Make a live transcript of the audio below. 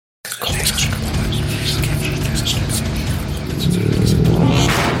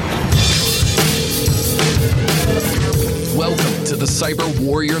Cyber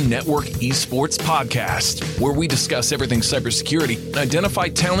Warrior Network Esports podcast, where we discuss everything cybersecurity and identify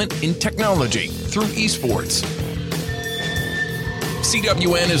talent in technology through esports.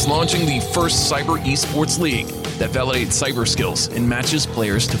 CWN is launching the first Cyber Esports League that validates cyber skills and matches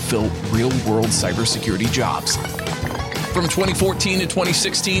players to fill real-world cybersecurity jobs. From 2014 to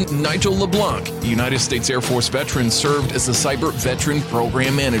 2016, Nigel LeBlanc, a United States Air Force veteran, served as the Cyber Veteran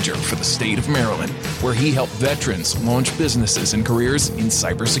Program Manager for the state of Maryland, where he helped veterans launch businesses and careers in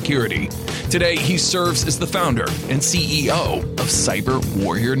cybersecurity. Today, he serves as the founder and CEO of Cyber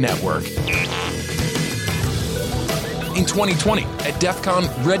Warrior Network. In 2020, at DEF CON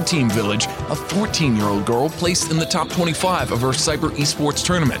Red Team Village, a 14-year-old girl placed in the top 25 of her cyber esports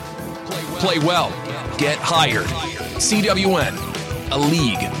tournament. Play well, get hired. CWN, a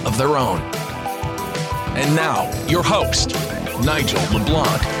league of their own. And now, your host, Nigel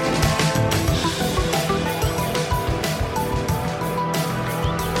LeBlanc.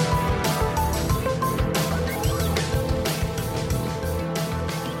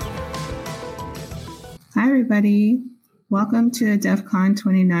 Hi, everybody. Welcome to DEF CON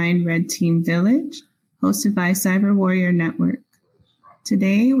 29 Red Team Village, hosted by Cyber Warrior Network.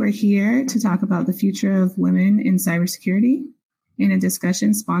 Today, we're here to talk about the future of women in cybersecurity in a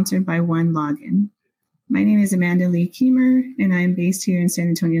discussion sponsored by OneLogin. My name is Amanda Lee Keemer, and I am based here in San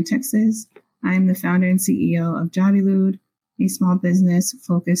Antonio, Texas. I am the founder and CEO of Jobilud, a small business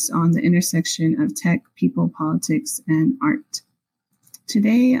focused on the intersection of tech, people, politics, and art.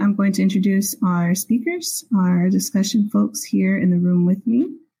 Today, I'm going to introduce our speakers, our discussion folks here in the room with me.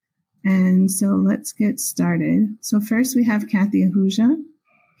 And so let's get started. So first we have Kathy Ahuja.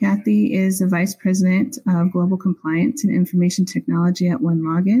 Kathy is the Vice President of Global Compliance and Information Technology at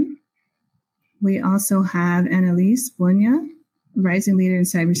OneLogin. We also have Annalise Bonia, a rising leader in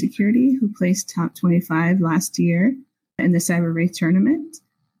cybersecurity who placed top 25 last year in the Cyber Wraith tournament.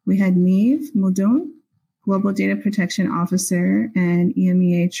 We had Niamh Muldoon, Global Data Protection Officer and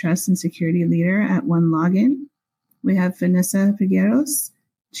EMEA Trust and Security Leader at OneLogin. We have Vanessa Figueros,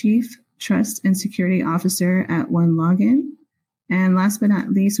 Chief Trust and Security Officer at OneLogin. And last but not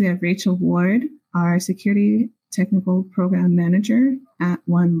least, we have Rachel Ward, our Security Technical Program Manager at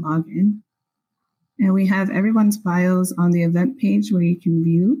OneLogin. And we have everyone's bios on the event page where you can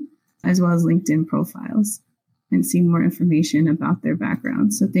view, as well as LinkedIn profiles, and see more information about their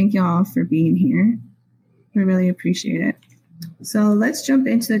background. So thank you all for being here. We really appreciate it. So let's jump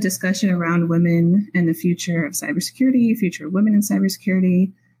into the discussion around women and the future of cybersecurity, future of women in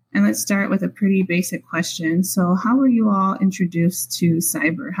cybersecurity. And let's start with a pretty basic question. So how were you all introduced to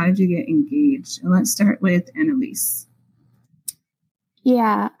cyber? How did you get engaged? And let's start with Annalise.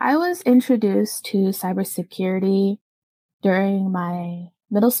 Yeah, I was introduced to cybersecurity during my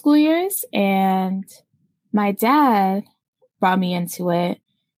middle school years, and my dad brought me into it.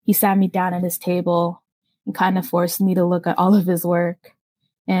 He sat me down at his table and kind of forced me to look at all of his work.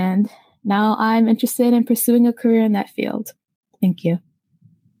 And now I'm interested in pursuing a career in that field. Thank you.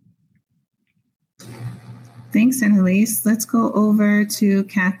 Thanks, Annalise. Let's go over to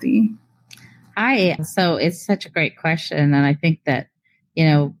Kathy. Hi. So it's such a great question. And I think that,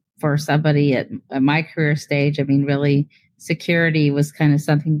 for somebody at my career stage, really security was kind of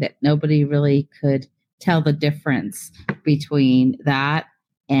something that nobody really could tell the difference between that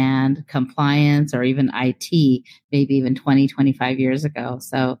and compliance or even IT, maybe even 20, 25 years ago.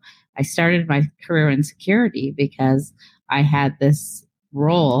 So I started my career in security because I had this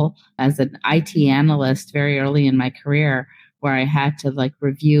role as an IT analyst very early in my career where I had to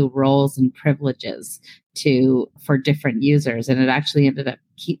review roles and privileges for different users. And it actually ended up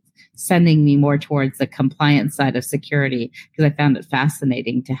sending me more towards the compliance side of security because I found it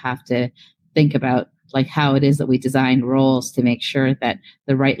fascinating to have to think about how it is that we design roles to make sure that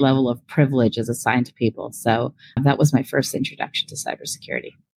the right level of privilege is assigned to people. So that was my first introduction to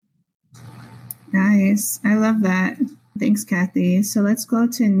cybersecurity. Nice. I love that. Thanks, Kathy. So let's go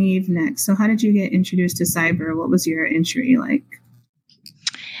to Niamh next. So how did you get introduced to cyber? What was your entry like?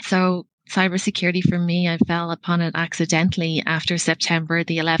 So cybersecurity for me, I fell upon it accidentally after September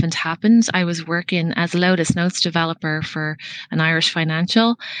the 11th happened. I was working as a Lotus Notes developer for an Irish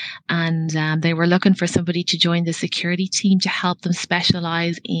financial, and they were looking for somebody to join the security team to help them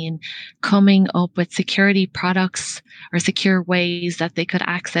specialize in coming up with security products or secure ways that they could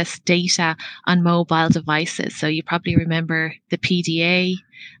access data on mobile devices. So you probably remember the PDA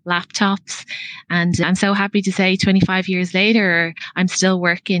laptops. And I'm so happy to say 25 years later, I'm still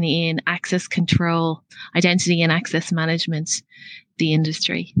working in access control, identity and access management, the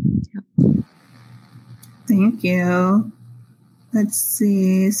industry. Yep. Thank you. Let's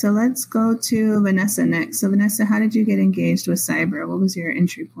see. So let's go to Vanessa next. So Vanessa, how did you get engaged with cyber? What was your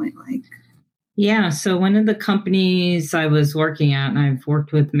entry point like? Yeah, so one of the companies I was working at, and I've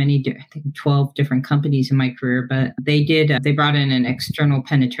worked with many, I think 12 different companies in my career, but they brought in an external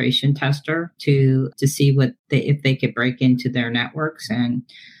penetration tester to see if they could break into their networks. And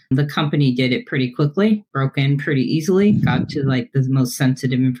the company did it pretty quickly, broke in pretty easily, got to like the most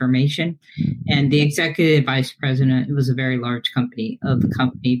sensitive information. And the executive vice president, it was a very large company of the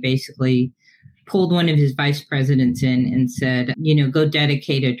company, basically pulled one of his vice presidents in and said, go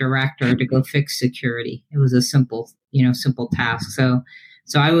dedicate a director to go fix security. It was a simple task. So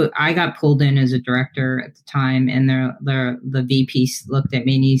I got pulled in as a director at the time, and the VP looked at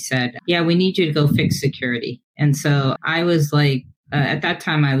me and he said, yeah, we need you to go fix security. And so I was like, at that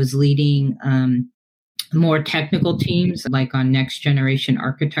time I was leading more technical teams, like on next generation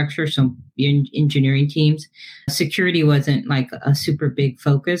architecture, so engineering teams. Security wasn't like a super big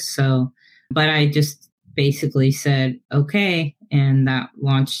focus. But I just basically said, okay. And that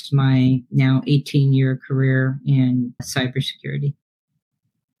launched my now 18-year career in cybersecurity.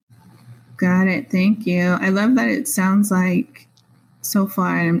 Got it. Thank you. I love that it sounds like so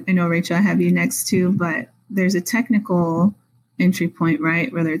far, and I know, Rachel, I have you next too, but there's a technical entry point,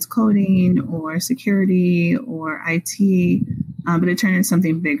 right? Whether it's coding or security or IT, but it turned into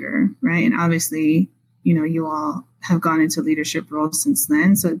something bigger, right? And obviously, you all have gone into leadership roles since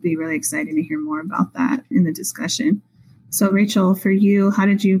then. So it'd be really exciting to hear more about that in the discussion. So Rachel, for you, how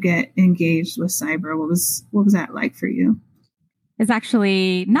did you get engaged with cyber? What was that like for you? It's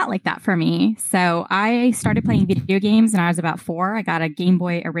actually not like that for me. So I started playing video games when I was about 4. I got a Game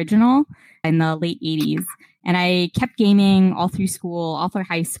Boy Original in the late 80s. And I kept gaming all through school, all through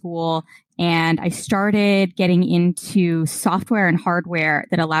high school. And I started getting into software and hardware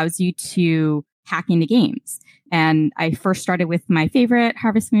that allows you to hack into games. And I first started with my favorite,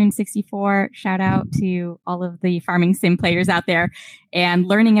 Harvest Moon 64. Shout out to all of the farming sim players out there, and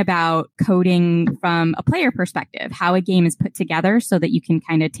learning about coding from a player perspective, how a game is put together so that you can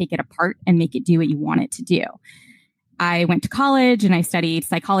kind of take it apart and make it do what you want it to do. I went to college and I studied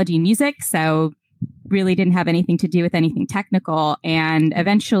psychology and music, so really didn't have anything to do with anything technical. And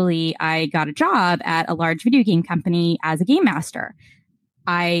eventually I got a job at a large video game company as a game master.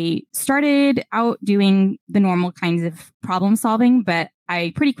 I started out doing the normal kinds of problem solving, but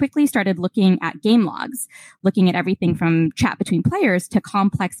I pretty quickly started looking at game logs, looking at everything from chat between players to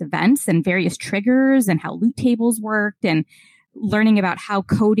complex events and various triggers and how loot tables worked, and learning about how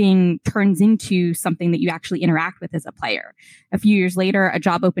coding turns into something that you actually interact with as a player. A few years later, a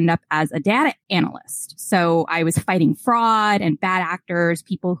job opened up as a data analyst. So I was fighting fraud and bad actors,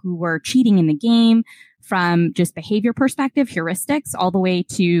 people who were cheating in the game, from just behavior perspective, heuristics, all the way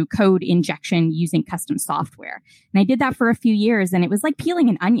to code injection using custom software. And I did that for a few years, and it was like peeling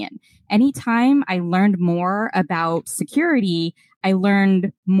an onion. Anytime I learned more about security, I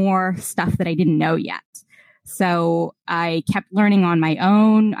learned more stuff that I didn't know yet. So I kept learning on my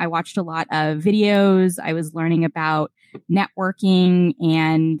own. I watched a lot of videos. I was learning about networking,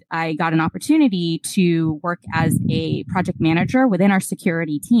 and I got an opportunity to work as a project manager within our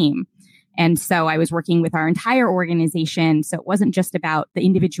security team. And so I was working with our entire organization. So it wasn't just about the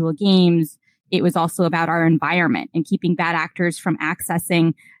individual games. It was also about our environment and keeping bad actors from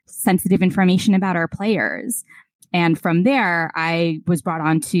accessing sensitive information about our players. And from there, I was brought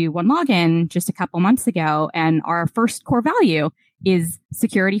on to OneLogin just a couple months ago. And our first core value is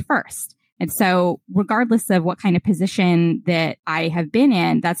security first. And so regardless of what kind of position that I have been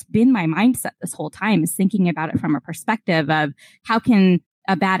in, that's been my mindset this whole time, is thinking about it from a perspective of how can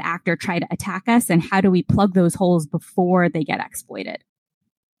a bad actor try to attack us, and how do we plug those holes before they get exploited?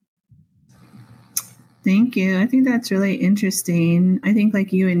 Thank you. I think that's really interesting. I think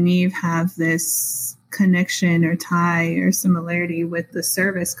like you and Neve have this connection or tie or similarity with the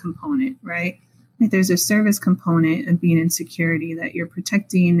service component, right? Like there's a service component of being in security, that you're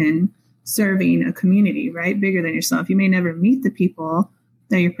protecting and serving a community, right? Bigger than yourself. You may never meet the people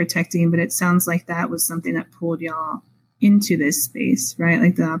that you're protecting, but it sounds like that was something that pulled y'all into this space, right?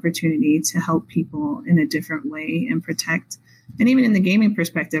 Like the opportunity to help people in a different way and protect. And even in the gaming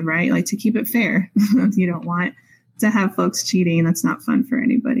perspective, right? Like to keep it fair. You don't want to have folks cheating. That's not fun for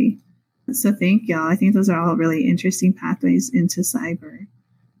anybody. So thank y'all. I think those are all really interesting pathways into cyber.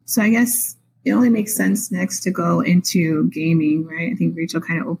 So I guess it only makes sense next to go into gaming, right? I think Rachel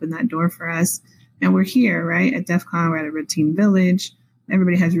kind of opened that door for us. And we're here, right? At DEF CON, we're at a Red Team Village.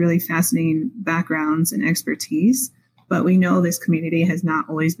 Everybody has really fascinating backgrounds and expertise. But we know this community has not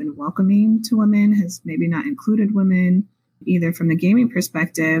always been welcoming to women, has maybe not included women, either from the gaming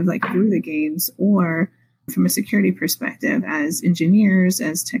perspective, like through the games, or from a security perspective as engineers,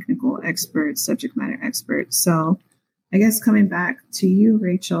 as technical experts, subject matter experts. So I guess coming back to you,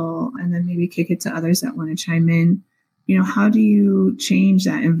 Rachel, and then maybe kick it to others that want to chime in, how do you change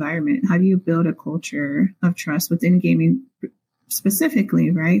that environment? How do you build a culture of trust within gaming specifically,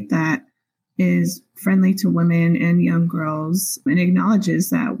 right? That is friendly to women and young girls and acknowledges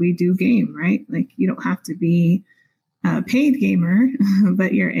that we do game, right? Like you don't have to be a paid gamer,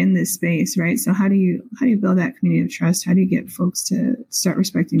 but you're in this space, right? So how do you build that community of trust? How do you get folks to start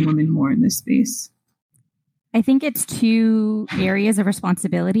respecting women more in this space? I think it's two areas of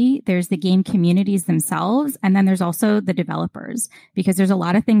responsibility. There's the game communities themselves, and then there's also the developers, because there's a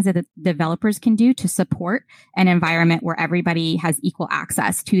lot of things that the developers can do to support an environment where everybody has equal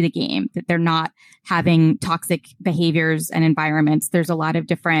access to the game, that they're not having toxic behaviors and environments. There's a lot of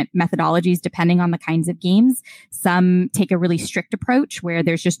different methodologies depending on the kinds of games. Some take a really strict approach where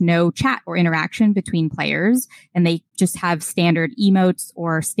there's just no chat or interaction between players, and they just have standard emotes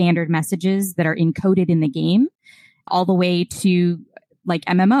or standard messages that are encoded in the game, all the way to like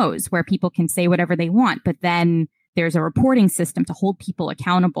MMOs where people can say whatever they want, but then there's a reporting system to hold people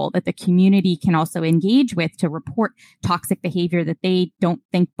accountable that the community can also engage with to report toxic behavior that they don't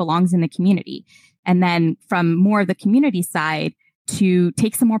think belongs in the community. And then from more of the community side, to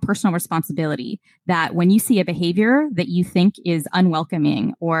take some more personal responsibility, that when you see a behavior that you think is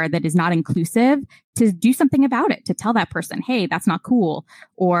unwelcoming or that is not inclusive, to do something about it, to tell that person, hey, that's not cool.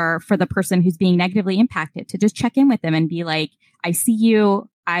 Or for the person who's being negatively impacted, to just check in with them and be like, I see you.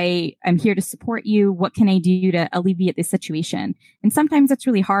 I am here to support you. What can I do to alleviate this situation? And sometimes it's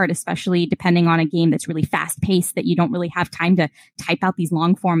really hard, especially depending on a game that's really fast paced, that you don't really have time to type out these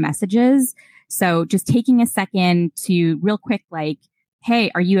long form messages. So just taking a second to real quick, like,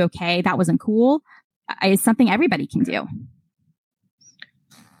 hey, are you okay? That wasn't cool, is something everybody can do.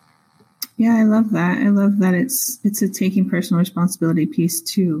 Yeah, I love that. I love that it's a taking personal responsibility piece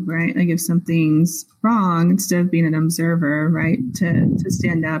too, right? Like if something's wrong, instead of being an observer, right, to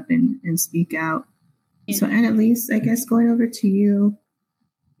stand up and speak out. Yeah. So, and at least, I guess, going over to you,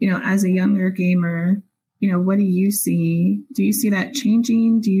 as a younger gamer, what do you see? Do you see that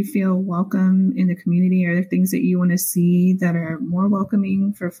changing? Do you feel welcome in the community? Are there things that you want to see that are more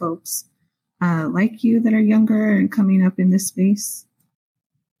welcoming for folks like you that are younger and coming up in this space?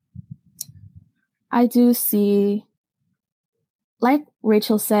 I do see, like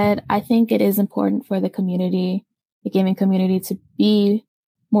Rachel said, I think it is important for the community, the gaming community, to be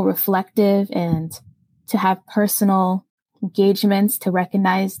more reflective and to have personal engagements to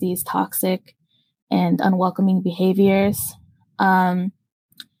recognize these toxic and unwelcoming behaviors. And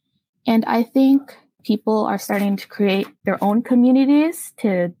I think people are starting to create their own communities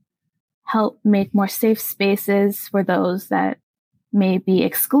to help make more safe spaces for those that may be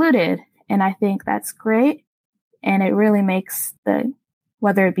excluded. And I think that's great. And it really makes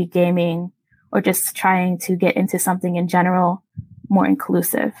whether it be gaming or just trying to get into something in general, more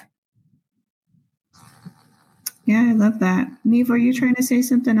inclusive. Yeah, I love that. Neve, were you trying to say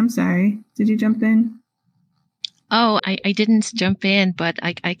something? I'm sorry. Did you jump in? Oh, I didn't jump in, but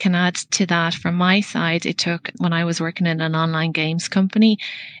I can add to that from my side. It took, when I was working in an online games company,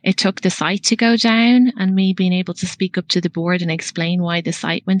 it took the site to go down and me being able to speak up to the board and explain why the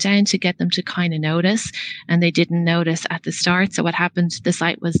site went down to get them to kind of notice. And they didn't notice at the start. So what happened, the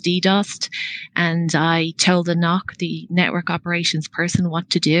site was DDoSed, and I told the NOC, the network operations person, what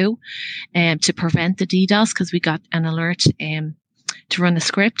to do to prevent the DDoS, because we got an alert to run a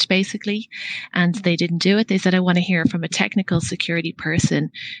script basically, and they didn't do it. They said, I want to hear from a technical security person.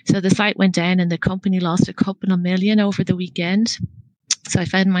 So the site went down and the company lost a couple of million over the weekend. So I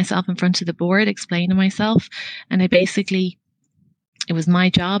found myself in front of the board explaining myself, and it was my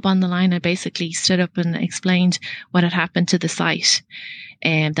job on the line. I basically stood up and explained what had happened to the site,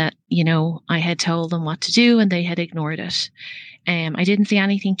 and that, I had told them what to do and they had ignored it. I didn't see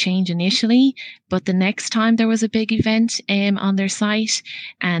anything change initially, but the next time there was a big event on their site,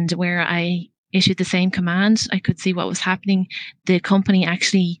 and where I issued the same command, I could see what was happening. The company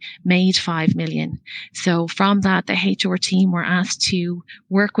actually made 5 million. So from that, the HR team were asked to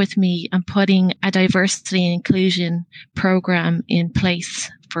work with me on putting a diversity and inclusion program in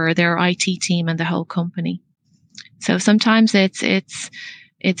place for their IT team and the whole company. So sometimes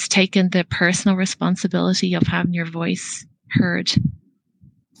it's taken the personal responsibility of having your voice heard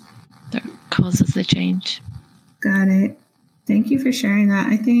that causes the change. Got it. Thank you for sharing that.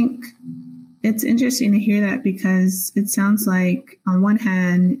 I think it's interesting to hear that, because it sounds like on one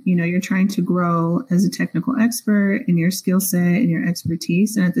hand, you're trying to grow as a technical expert in your skill set and your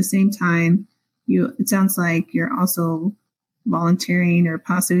expertise. And at the same time, it sounds like you're also volunteering or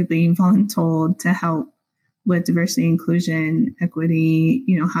possibly being voluntold to help with diversity, inclusion, equity,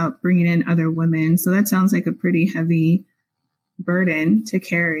 how bringing in other women. So that sounds like a pretty heavy burden to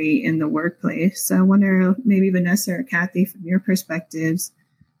carry in the workplace. So I wonder, maybe Vanessa or Kathy, from your perspectives,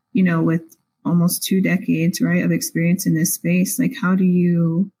 with almost 2 decades, right, of experience in this space, like how do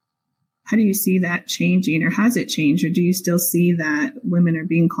you see that changing, or has it changed, or do you still see that women are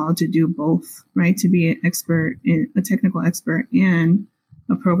being called to do both, right, to be an expert, a technical expert, and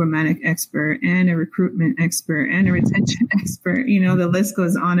a programmatic expert, and a recruitment expert, and a retention expert? The list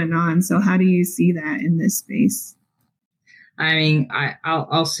goes on and on. So how do you see that in this space? I mean,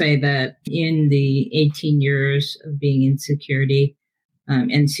 I'll say that in the 18 years of being in security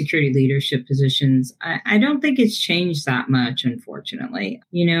and security leadership positions, I don't think it's changed that much, unfortunately.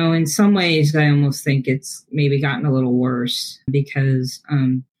 In some ways, I almost think it's maybe gotten a little worse, because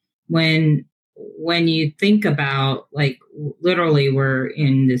when you think about, like, literally we're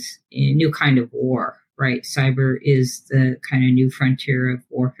in this new kind of war, right? Cyber is the kind of new frontier of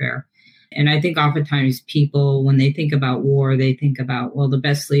warfare. And I think oftentimes people, when they think about war, they think about, well, the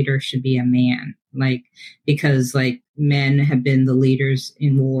best leader should be a man, because men have been the leaders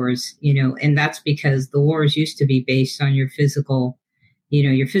in wars, and that's because the wars used to be based on your physical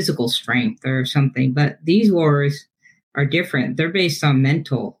strength or something. But these wars are different. They're based on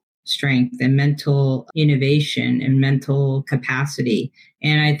mental strength and mental innovation and mental capacity.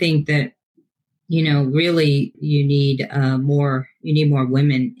 And I think that, really you need more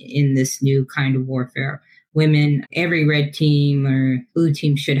women in this new kind of warfare. Women, every red team or blue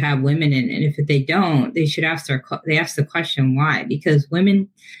team should have women in it. And if they don't, they should ask the question why, because women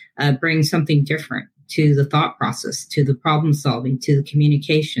bring something different to the thought process, to the problem solving, to the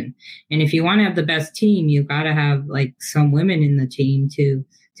communication. And if you want to have the best team, you've got to have some women in the team to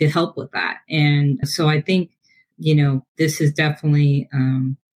help with that. And so I think, this is definitely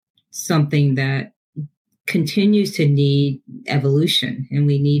something that continues to need evolution, and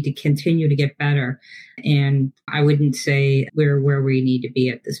we need to continue to get better. And I wouldn't say we're where we need to be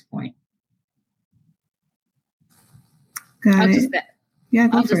at this point. Got it.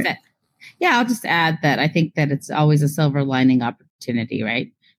 I'll just add that I think that it's always a silver lining opportunity, right?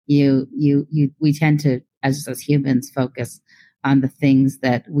 We tend to, as humans, focus on the things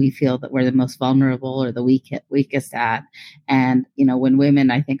that we feel that we're the most vulnerable or the weakest at. And, when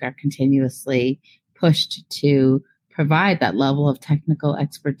women, I think, are continuously pushed to provide that level of technical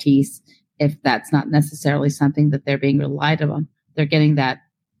expertise, if that's not necessarily something that they're being relied on, they're getting that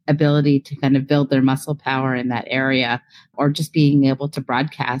ability to kind of build their muscle power in that area, or just being able to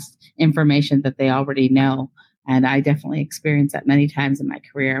broadcast information that they already know. And I definitely experienced that many times in my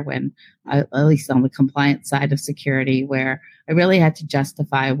career, when, at least on the compliance side of security, where I really had to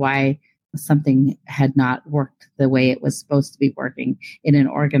justify why something had not worked the way it was supposed to be working in an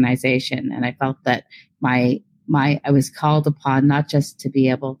organization. And I felt that I was called upon not just to be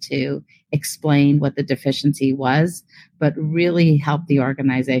able to explain what the deficiency was, but really help the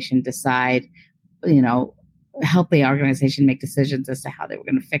organization decide, help the organization make decisions as to how they were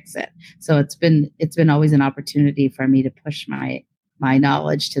going to fix it. So it's been always an opportunity for me to push my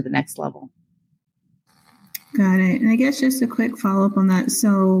knowledge to the next level. Got it. And I guess just a quick follow up on that.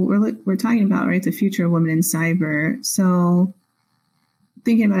 So we're talking about, right, the future of women in cyber. So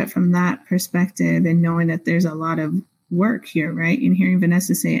thinking about it from that perspective, and knowing that there's a lot of work here, right? And hearing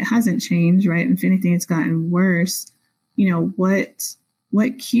Vanessa say it hasn't changed, right? If anything, it's gotten worse.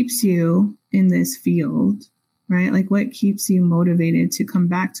 What keeps you in this field, right? What keeps you motivated to come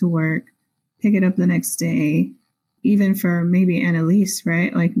back to work, pick it up the next day, even for maybe Annalise,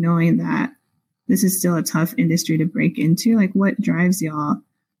 right? Knowing that this is still a tough industry to break into. What drives y'all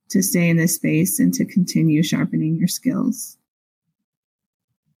to stay in this space and to continue sharpening your skills?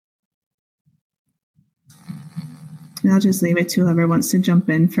 And I'll just leave it to whoever wants to jump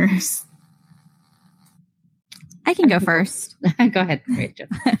in first. I can go first. Go ahead, Rachel.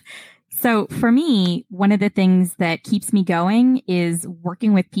 So for me, one of the things that keeps me going is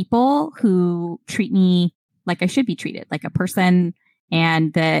working with people who treat me like I should be treated, like a person,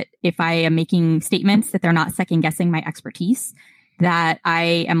 and that if I am making statements, that they're not second guessing my expertise, that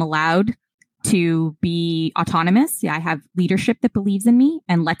I am allowed to be autonomous. Yeah, I have leadership that believes in me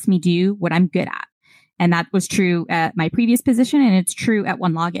and lets me do what I'm good at. And that was true at my previous position, and it's true at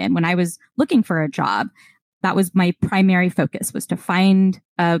OneLogin. When I was looking for a job, that was my primary focus, was to find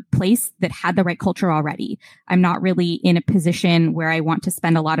a place that had the right culture already. I'm not really in a position where I want to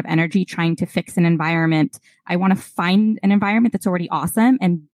spend a lot of energy trying to fix an environment. I want to find an environment that's already awesome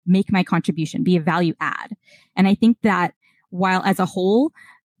and make my contribution, be a value add. And I think that while as a whole,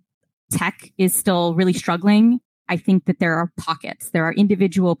 tech is still really struggling, I think that there are pockets, there are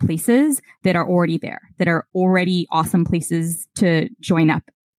individual places that are already there, that are already awesome places to join up.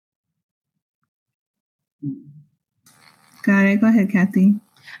 Got it. Go ahead, Kathy.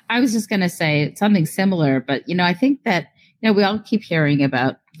 I was just going to say something similar, but, I think that, we all keep hearing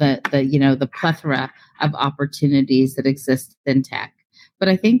about the plethora of opportunities that exist in tech. But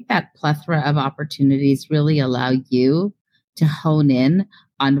I think that plethora of opportunities really allow you to hone in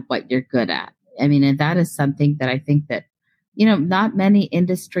on what you're good at. I mean, and that is something that I think that, not many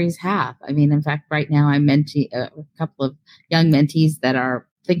industries have. I mean, in fact, right now I'm mentoring a couple of young mentees that are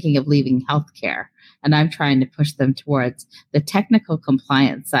thinking of leaving healthcare. And I'm trying to push them towards the technical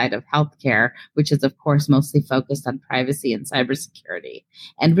compliance side of healthcare, which is, of course, mostly focused on privacy and cybersecurity.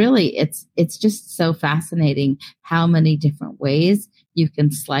 And really, it's just so fascinating how many different ways you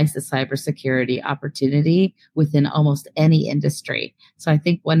can slice a cybersecurity opportunity within almost any industry. So I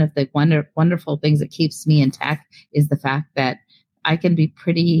think one of the wonderful things that keeps me in tech is the fact that I can be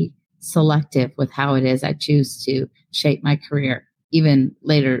pretty selective with how it is I choose to shape my career. Even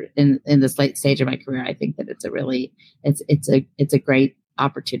later in this late stage of my career, I think that it's a great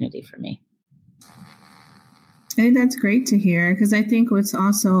opportunity for me. I think that's great to hear, because I think what's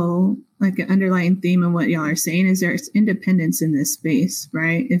also like an underlying theme of what y'all are saying is there's independence in this space,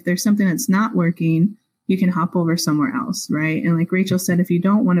 right? If there's something that's not working, you can hop over somewhere else, right? And like Rachel said, if you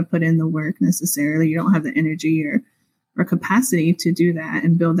don't want to put in the work necessarily, you don't have the energy or capacity to do that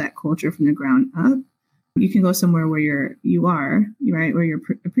and build that culture from the ground up, you can go somewhere where you are, right? Where you're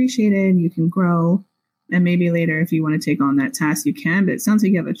appreciated, you can grow. And maybe later, if you want to take on that task, you can. But it sounds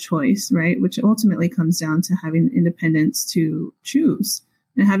like you have a choice, right? Which ultimately comes down to having independence to choose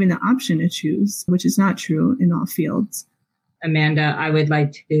and having the option to choose, which is not true in all fields. Amanda, I would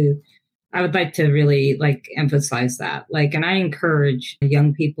like to really emphasize that. And I encourage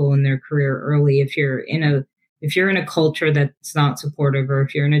young people in their career early, if you're in a culture that's not supportive, or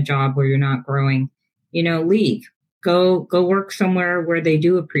if you're in a job where you're not growing, leave, go work somewhere where they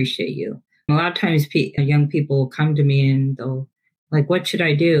do appreciate you. A lot of times young people will come to me and they'll what should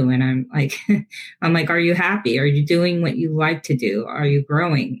I do? And I'm like, are you happy? Are you doing what you like to do? Are you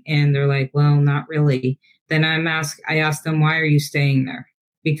growing? And they're like, well, not really. Then I ask them, why are you staying there?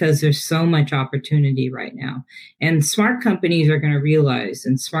 Because there's so much opportunity right now. And smart companies are going to realize,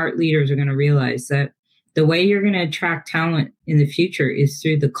 and smart leaders are going to realize that the way you're going to attract talent in the future is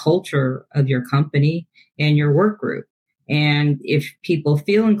through the culture of your company and your work group. And if people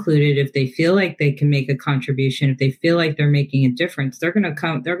feel included, if they feel like they can make a contribution, if they feel like they're making a difference, they're going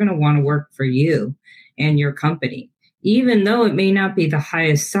to want to work for you and your company, even though it may not be the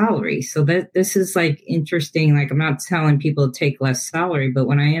highest salary. So that this is interesting. I'm not telling people to take less salary, but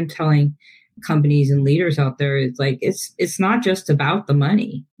when I am telling companies and leaders out there, it's not just about the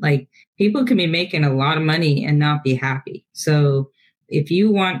money. People can be making a lot of money and not be happy. So if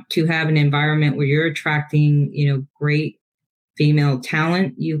you want to have an environment where you're attracting, great female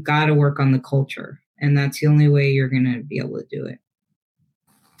talent, you've got to work on the culture. And that's the only way you're going to be able to do it.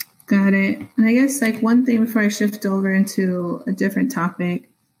 Got it. And I guess one thing before I shift over into a different topic,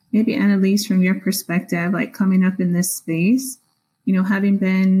 maybe Annalise, from your perspective, coming up in this space, having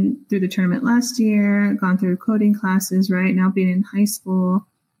been through the tournament last year, gone through coding classes, right now being in high school,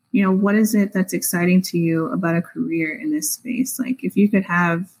 what is it that's exciting to you about a career in this space? If you could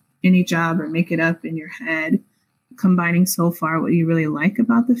have any job or make it up in your head, combining so far what you really like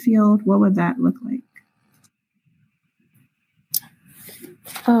about the field, what would that look like?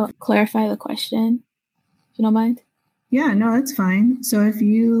 Oh, clarify the question, if you don't mind. Yeah, no, that's fine. So if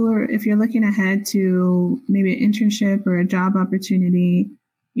you're looking ahead to maybe an internship or a job opportunity,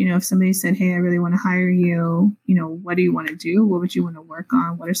 if somebody said, hey, I really want to hire you, what do you want to do? What would you want to work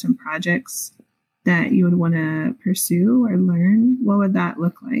on? What are some projects that you would want to pursue or learn? What would that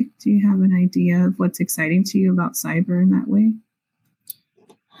look like? Do you have an idea of what's exciting to you about cyber in that way?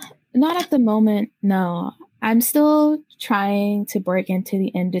 Not at the moment, no. I'm still trying to break into the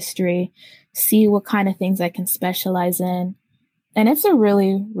industry, see what kind of things I can specialize in. And it's a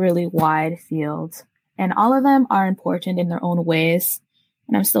really, really wide field. And all of them are important in their own ways.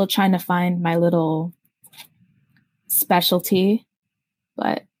 And I'm still trying to find my little specialty.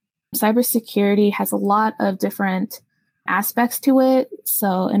 But cybersecurity has a lot of different aspects to it.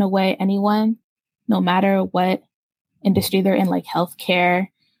 So in a way, anyone, no matter what industry they're in, like healthcare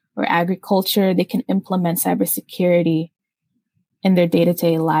or agriculture, they can implement cybersecurity in their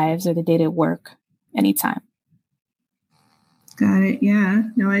day-to-day lives or their day-to-day work anytime. Got it. Yeah.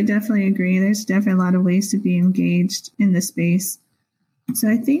 No, I definitely agree. There's definitely a lot of ways to be engaged in the space. So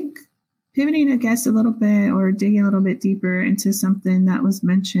I think pivoting, I guess, a little bit or digging a little bit deeper into something that was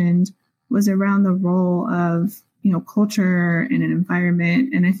mentioned was around the role of culture and an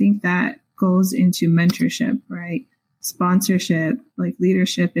environment. And I think that goes into mentorship, right? Sponsorship, like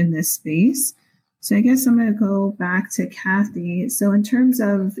leadership in this space. So I guess I'm going to go back to Kathy. So in terms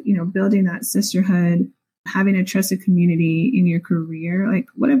of, building that sisterhood, having a trusted community in your career, like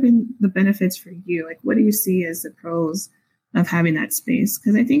what have been the benefits for you? Like, what do you see as the pros of having that space?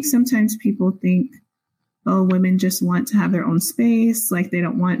 Because I think sometimes people think, oh, women just want to have their own space. Like they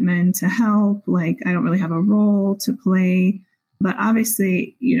don't want men to help. Like I don't really have a role to play. But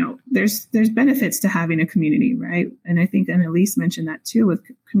obviously, there's benefits to having a community, right? And I think Annalise mentioned that too, with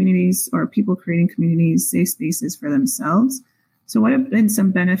communities or people creating communities, safe spaces for themselves. So what have been some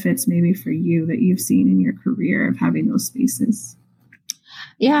benefits maybe for you that you've seen in your career of having those spaces?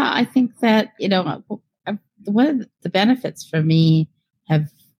 Yeah, I think that, one of the benefits for me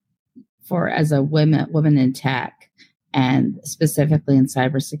as a woman in tech and specifically in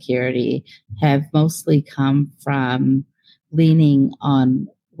cybersecurity have mostly come from leaning on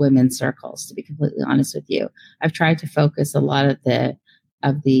women's circles, to be completely honest with you. I've tried to focus a lot of the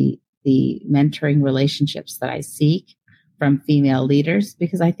mentoring relationships that I seek from female leaders,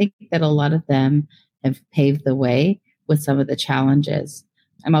 because I think that a lot of them have paved the way with some of the challenges.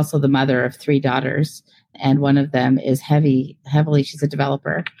 I'm also the mother of 3 daughters, and one of them is heavily, she's a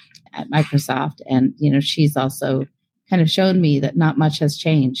developer at Microsoft. And, she's also kind of shown me that not much has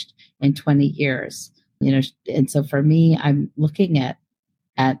changed in 20 years. And so for me, I'm looking at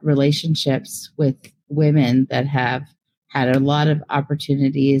relationships with women that have had a lot of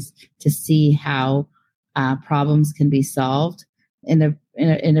opportunities to see how problems can be solved in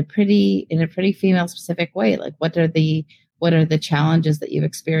a pretty female specific way. Like what are the challenges that you've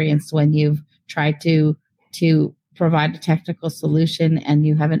experienced when you've tried to provide a technical solution and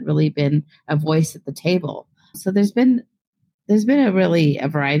you haven't really been a voice at the table? So there's been a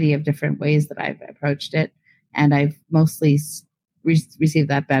variety of different ways that I've approached it. And I've mostly received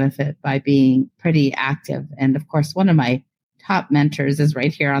that benefit by being pretty active. And of course, one of my top mentors is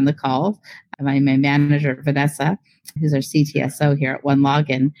right here on the call. My manager, Vanessa, who's our CTSO here at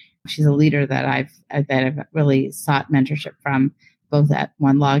OneLogin. She's a leader that I've really sought mentorship from, both at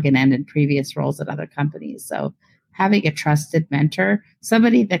OneLogin and in previous roles at other companies. So having a trusted mentor,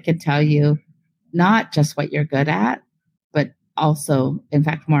 somebody that can tell you not just what you're good at, but also, in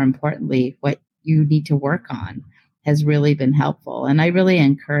fact, more importantly, what you need to work on, has really been helpful. And I really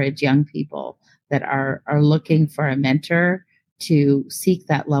encourage young people that are looking for a mentor to seek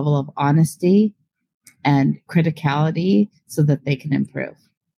that level of honesty and criticality so that they can improve.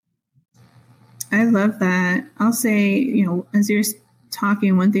 I love that. I'll say, as you're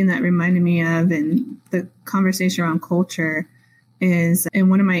talking, one thing that reminded me of in the conversation around culture is in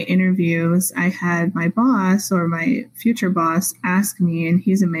one of my interviews, I had my boss or my future boss ask me, and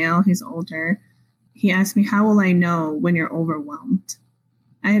he's a male, he's older. He asked me, how will I know when you're overwhelmed?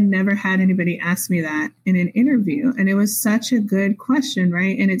 I had never had anybody ask me that in an interview. And it was such a good question,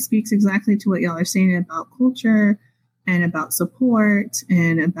 right? And it speaks exactly to what y'all are saying about culture and about support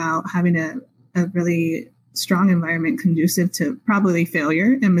and about having a really strong environment conducive to probably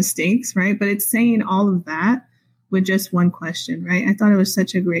failure and mistakes, right? But it's saying all of that with just one question, right? I thought it was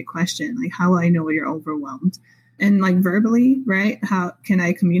such a great question. Like, how will I know when you're overwhelmed? And like verbally, right? How can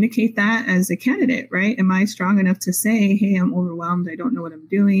I communicate that as a candidate, right? Am I strong enough to say, hey, I'm overwhelmed. I don't know what I'm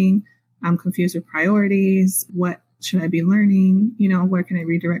doing. I'm confused with priorities. What should I be learning? Where can I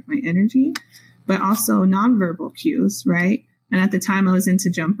redirect my energy? But also nonverbal cues, right? And at the time I was into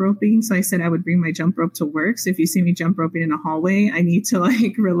jump roping. So I said I would bring my jump rope to work. So if you see me jump roping in a hallway, I need to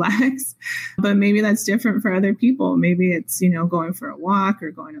relax. But maybe that's different for other people. Maybe it's, going for a walk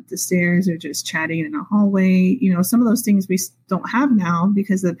or going up the stairs or just chatting in a hallway. Some of those things we don't have now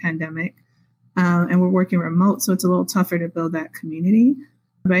because of the pandemic. And we're working remote. So it's a little tougher to build that community.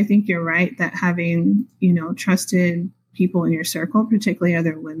 But I think you're right that having, trusted people in your circle, particularly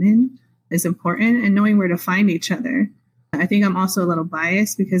other women, is important, and knowing where to find each other. I think I'm also a little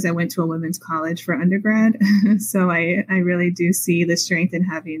biased because I went to a women's college for undergrad. So I really do see the strength in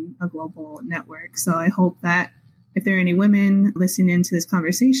having a global network. So I hope that if there are any women listening into this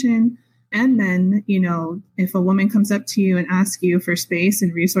conversation, and then, if a woman comes up to you and asks you for space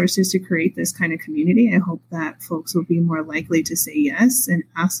and resources to create this kind of community, I hope that folks will be more likely to say yes and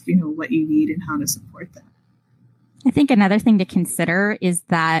ask, what you need and how to support that. I think another thing to consider is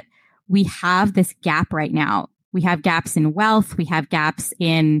that we have this gap right now. We have gaps in wealth, we have gaps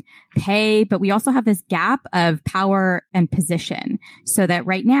in pay, but we also have this gap of power and position. So that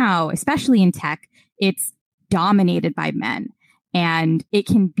right now, especially in tech, it's dominated by men. And it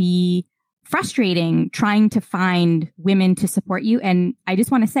can be frustrating trying to find women to support you. And I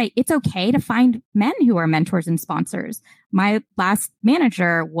just want to say it's okay to find men who are mentors and sponsors. My last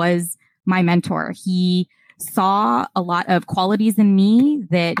manager was my mentor. He saw a lot of qualities in me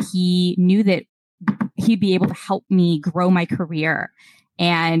that he knew that he'd be able to help me grow my career.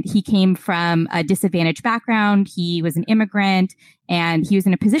 And he came from a disadvantaged background. He was an immigrant, and he was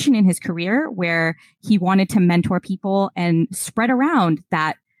in a position in his career where he wanted to mentor people and spread around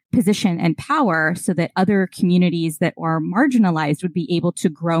that position and power so that other communities that are marginalized would be able to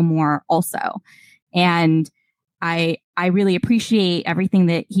grow more also. And I really appreciate everything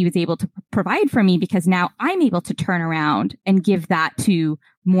that he was able to provide for me, because now I'm able to turn around and give that to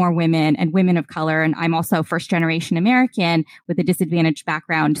more women and women of color. And I'm also first generation American with a disadvantaged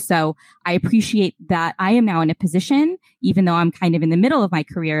background. So I appreciate that I am now in a position, even though I'm kind of in the middle of my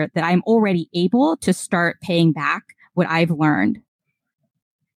career, that I'm already able to start paying back what I've learned.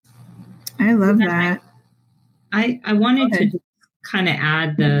 I love that. I wanted to kind of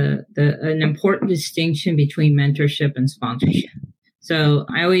add an important distinction between mentorship and sponsorship. So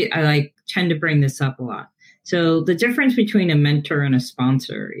I tend to bring this up a lot. So the difference between a mentor and a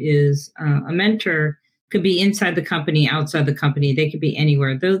sponsor is a mentor could be inside the company, outside the company. They could be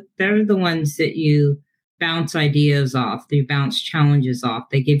anywhere. They're the ones that you bounce ideas off. They bounce challenges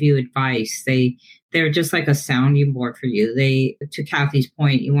off. They give you advice. They're just like a sounding board for you. To Kathy's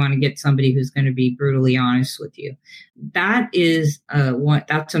point, you want to get somebody who's going to be brutally honest with you. That is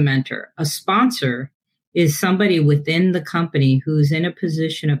that's a mentor. A sponsor is somebody within the company who's in a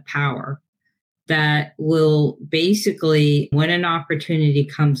position of power that will basically, when an opportunity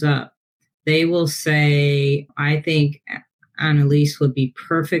comes up, they will say, I think Annalise would be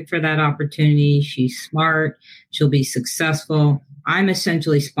perfect for that opportunity. She's smart. She'll be successful. I'm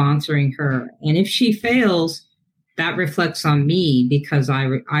essentially sponsoring her. And if she fails, that reflects on me because I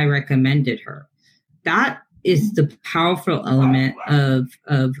recommended her. That is the powerful element of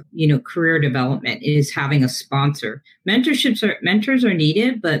career development, is having a sponsor. Mentors are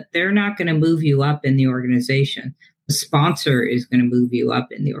needed, but they're not going to move you up in the organization. The sponsor is going to move you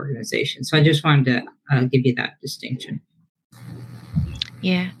up in the organization. So I just wanted to give you that distinction.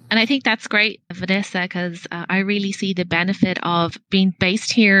 Yeah. And I think that's great, Vanessa, because I really see the benefit of being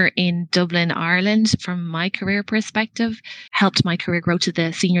based here in Dublin, Ireland, from my career perspective, helped my career grow to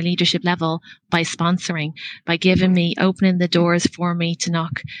the senior leadership level by sponsoring, by opening the doors for me to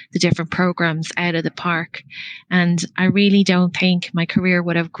knock the different programs out of the park. And I really don't think my career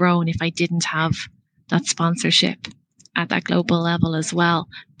would have grown if I didn't have that sponsorship at that global level as well,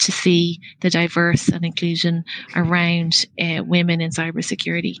 to see the diverse and inclusion around women in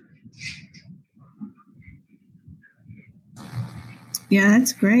cybersecurity. Yeah,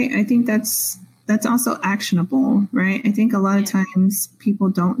 that's great. I think that's also actionable, right? I think a lot of times people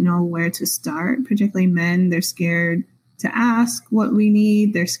don't know where to start, particularly men. They're scared to ask what we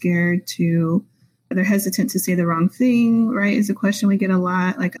need. They're hesitant to say the wrong thing, right? Is a question we get a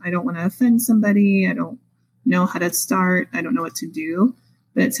lot. Like, I don't want to offend somebody. I don't know how to start. I don't know what to do.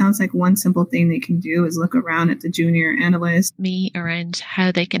 But it sounds like one simple thing they can do is look around at the junior analyst. Around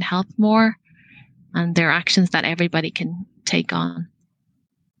how they can help more, and their actions that everybody can take on.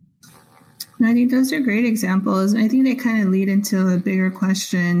 And I think those are great examples. I think they kind of lead into a bigger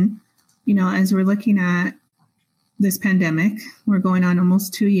question, as we're looking at this pandemic. We're going on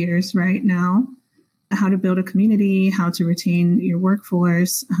almost 2 years right now. How to build a community, how to retain your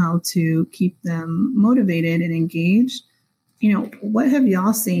workforce, how to keep them motivated and engaged. What have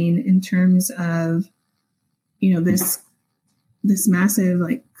y'all seen in terms of, this massive,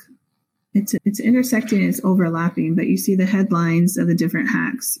 like, it's intersecting, it's overlapping, but you see the headlines of the different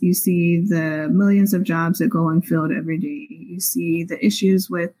hacks. You see the millions of jobs that go unfilled every day. You see the issues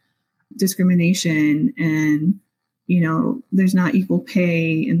with discrimination and there's not equal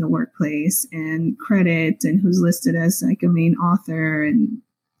pay in the workplace, and credit, and who's listed as like a main author, and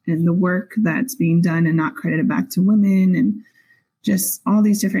the work that's being done and not credited back to women, and just all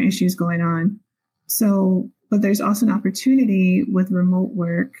these different issues going on. So, but there's also an opportunity with remote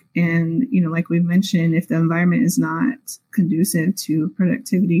work. And, like we mentioned, if the environment is not conducive to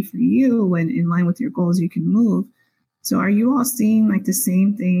productivity for you, when in line with your goals, you can move. So are you all seeing like the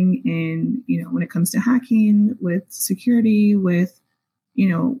same thing in, when it comes to hacking, with security, with,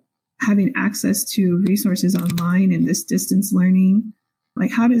 having access to resources online and this distance learning?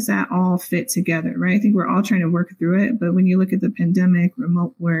 Like, how does that all fit together, right? I think we're all trying to work through it. But when you look at the pandemic,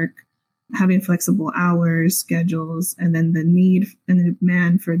 remote work, having flexible hours, schedules, and then the need and the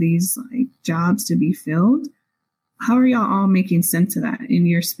demand for these like jobs to be filled, how are y'all all making sense of that in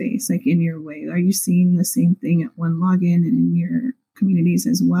your space, like in your way? Are you seeing the same thing at One Login and in your communities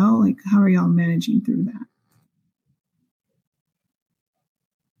as well? Like, how are y'all managing through that?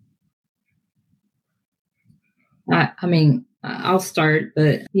 I'll start,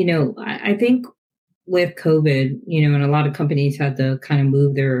 but, I think with COVID, and a lot of companies had to kind of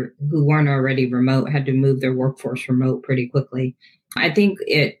who weren't already remote, had to move their workforce remote pretty quickly. I think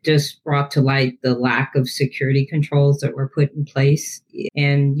it just brought to light the lack of security controls that were put in place.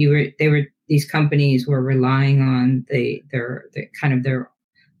 And these companies were relying on their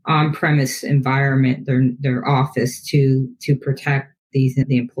on-premise environment, their office to protect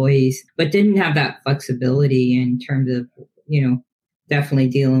the employees, but didn't have that flexibility in terms of, definitely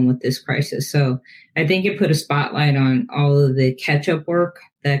dealing with this crisis. So I think it put a spotlight on all of the catch-up work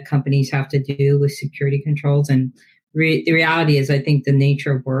that companies have to do with security controls. And the reality is, I think the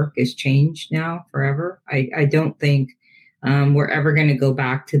nature of work has changed now forever. I don't think we're ever going to go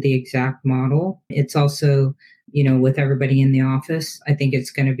back to the exact model. It's also, with everybody in the office, I think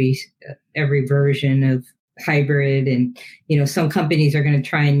it's going to be every version of hybrid. And, some companies are going to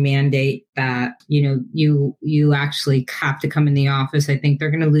try and mandate that, you actually have to come in the office. I think they're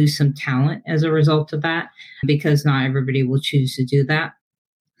going to lose some talent as a result of that, because not everybody will choose to do that.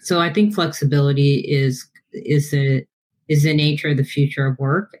 So I think flexibility is the nature of the future of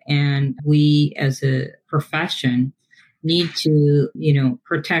work. And we as a profession need to,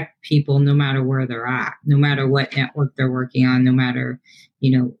 protect people no matter where they're at, no matter what network they're working on, no matter,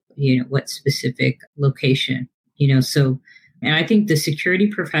 what specific location, so, and I think the security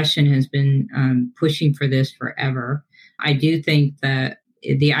profession has been pushing for this forever. I do think that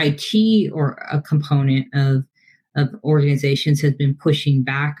the IT or a component of organizations has been pushing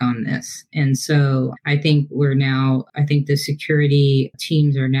back on this. And so I think the security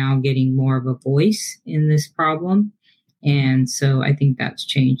teams are now getting more of a voice in this problem. And so I think that's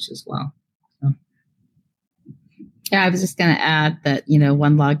changed as well. Yeah, I was just going to add that,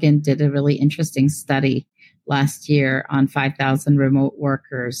 OneLogin did a really interesting study last year on 5,000 remote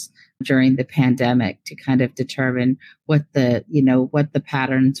workers during the pandemic to kind of determine what the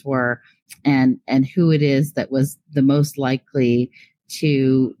patterns were and who it is that was the most likely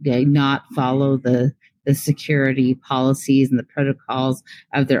to not follow the security policies and the protocols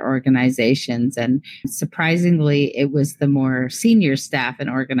of their organizations. And surprisingly, it was the more senior staff in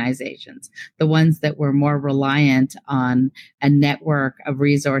organizations, the ones that were more reliant on a network of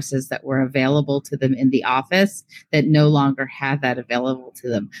resources that were available to them in the office that no longer had that available to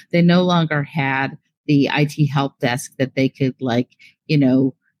them. They no longer had the IT help desk that they could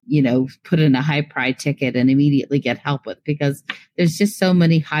put in a high priority ticket and immediately get help with, because there's just so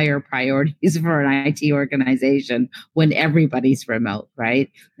many higher priorities for an IT organization when everybody's remote,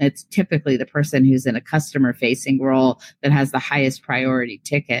 right? It's typically the person who's in a customer facing role that has the highest priority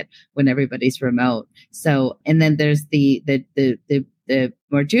ticket when everybody's remote. So, and then there's the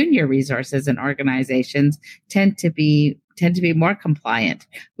more junior resources and organizations tend to be more compliant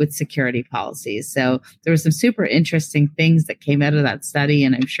with security policies. So there were some super interesting things that came out of that study,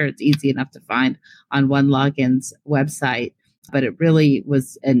 and I'm sure it's easy enough to find on OneLogin's website. But it really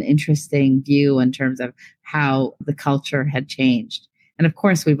was an interesting view in terms of how the culture had changed. And of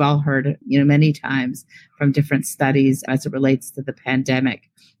course, we've all heard, many times from different studies as it relates to the pandemic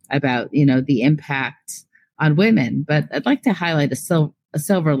about, the impact on women. But I'd like to highlight a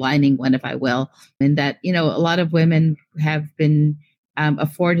silver lining one, if I will, in that, a lot of women have been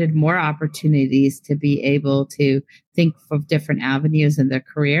afforded more opportunities to be able to think of different avenues in their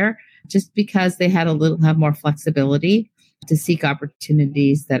career, just because they have more flexibility to seek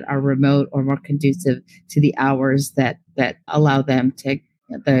opportunities that are remote or more conducive to the hours that allow them to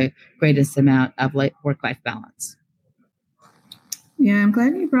get the greatest amount of work-life balance. Yeah, I'm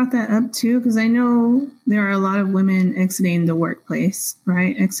glad you brought that up too, because I know there are a lot of women exiting the workplace,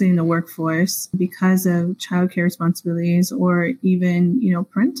 right? Exiting the workforce because of childcare responsibilities or even,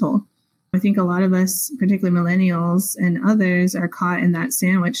 parental. I think a lot of us, particularly millennials and others, are caught in that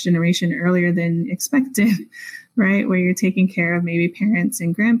sandwich generation earlier than expected, right? Where you're taking care of maybe parents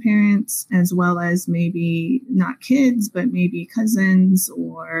and grandparents, as well as maybe not kids, but maybe cousins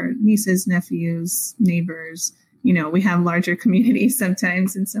or nieces, nephews, neighbors. We have larger communities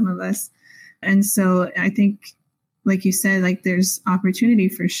sometimes in some of us. And so I think, like you said, there's opportunity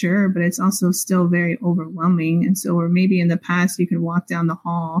for sure, but it's also still very overwhelming. And so, or maybe in the past you could walk down the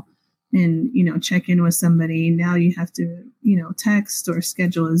hall and, check in with somebody. Now you have to, text or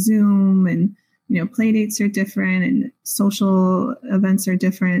schedule a Zoom, and, play dates are different and social events are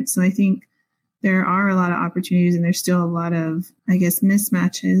different. So I think there are a lot of opportunities, and there's still a lot of,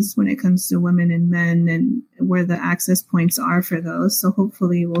 mismatches when it comes to women and men and where the access points are for those. So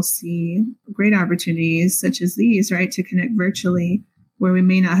hopefully we'll see great opportunities such as these, right, to connect virtually where we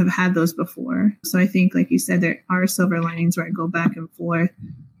may not have had those before. So I think, like you said, there are silver linings where I go back and forth,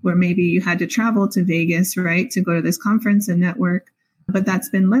 where maybe you had to travel to Vegas, right, to go to this conference and network, but that's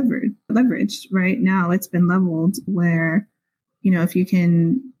been leveraged, right? Now it's been leveled where, if you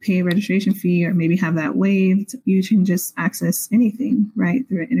can pay a registration fee or maybe have that waived, you can just access anything, right,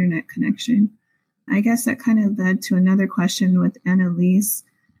 through an internet connection. I guess that kind of led to another question with Annalise.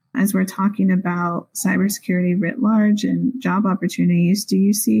 As we're talking about cybersecurity writ large and job opportunities, do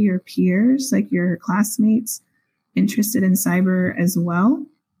you see your peers, like your classmates, interested in cyber as well?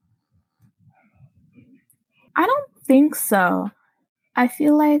 I don't think so. I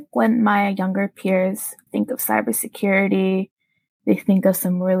feel like when my younger peers think of cybersecurity, they think of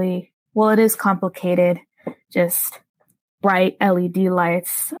some really, it is complicated, just bright LED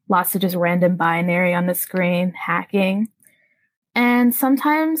lights, lots of just random binary on the screen, hacking. And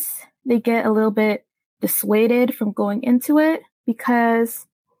sometimes they get a little bit dissuaded from going into it because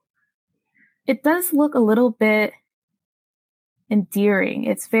it does look a little bit endearing.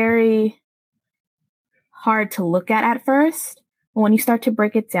 It's very hard to look at first. But when you start to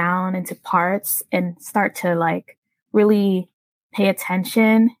break it down into parts and start to really pay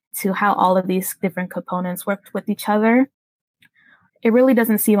attention to how all of these different components work with each other, it really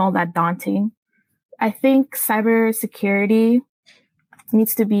doesn't seem all that daunting. I think cybersecurity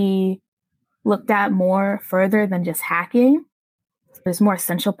needs to be looked at more further than just hacking. There's more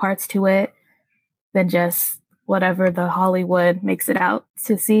essential parts to it than just whatever the Hollywood makes it out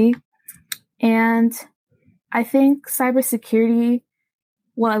to see. And I think cybersecurity,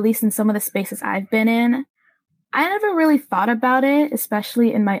 at least in some of the spaces I've been in, I never really thought about it,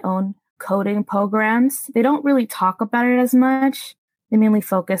 especially in my own coding programs. They don't really talk about it as much. They mainly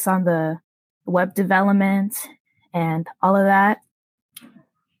focus on the web development and all of that.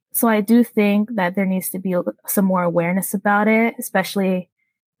 So I do think that there needs to be some more awareness about it, especially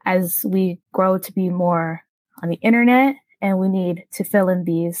as we grow to be more on the internet and we need to fill in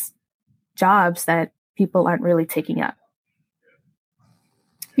these jobs that people aren't really taking up.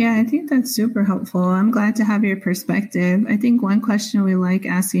 Yeah, I think that's super helpful. I'm glad to have your perspective. I think one question we like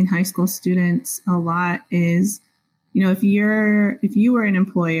asking high school students a lot is, if you were an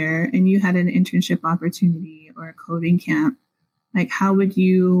employer and you had an internship opportunity or a coding camp, how would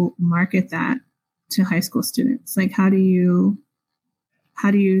you market that to high school students? How do you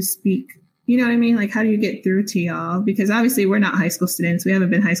speak? You know what I mean? How do you get through to y'all? Because obviously we're not high school students. We haven't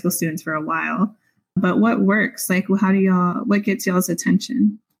been high school students for a while. But what works? What gets y'all's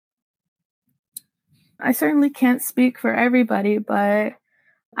attention? I certainly can't speak for everybody, but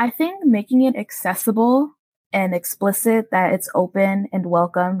I think making it accessible and explicit that it's open and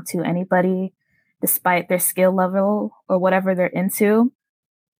welcome to anybody, despite their skill level or whatever they're into,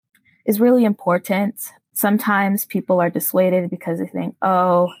 is really important. Sometimes people are dissuaded because they think,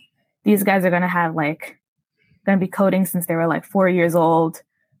 these guys are going to be coding since they were 4 years old.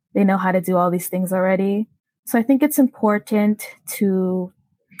 They know how to do all these things already. So I think it's important to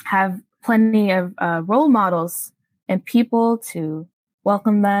have plenty of role models and people to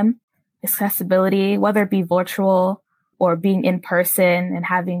welcome them, accessibility, whether it be virtual or being in person and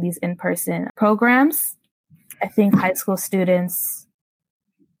having these in-person programs. I think high school students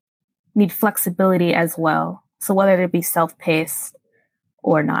need flexibility as well. So whether it be self-paced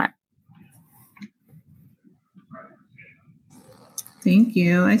or not. Thank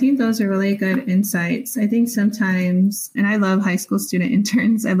you. I think those are really good insights. I think sometimes, and I love high school student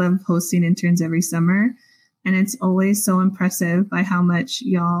interns. I love hosting interns every summer. And it's always so impressive by how much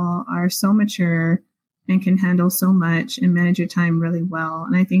y'all are so mature and can handle so much and manage your time really well.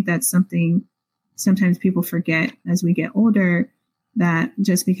 And I think that's something sometimes people forget as we get older, that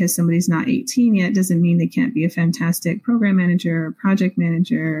just because somebody's not 18 yet doesn't mean they can't be a fantastic program manager, project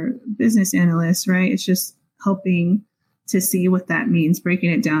manager, business analyst, right? It's just helping to see what that means,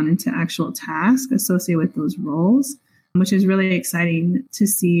 breaking it down into actual tasks associated with those roles, which is really exciting to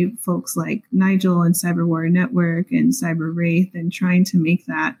see folks like Nigel and Cyber Warrior Network and Cyber Wraith and trying to make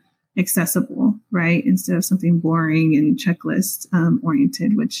that accessible, right? Instead of something boring and checklist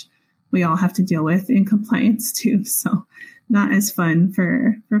oriented, which we all have to deal with in compliance too. So not as fun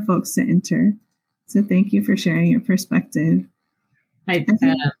for folks to enter. So thank you for sharing your perspective. I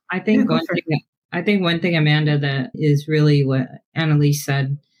think one thing, Amanda, that is really what Annalise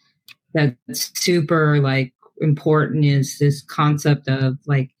said that's super important is this concept of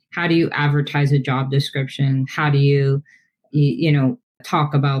how do you advertise a job description? How do you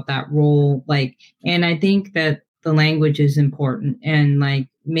talk about that role? And I think that the language is important, and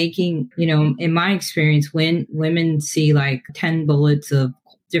making, in my experience, when women see 10 bullets of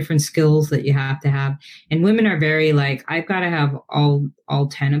different skills that you have to have. And women are very like, I've got to have all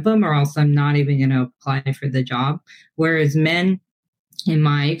 10 of them or else I'm not even going to apply for the job. Whereas men, in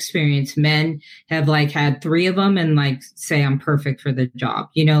my experience, men have like had 3 of them and like say I'm perfect for the job,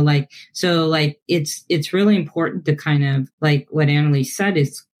 you know, like, so like it's really important to kind of like what Annalise said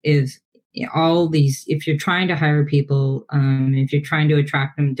is all these, if you're trying to hire people, if you're trying to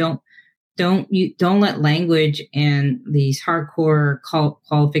attract them, don't let language and these hardcore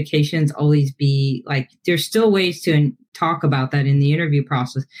qualifications always be like, there's still ways to talk about that in the interview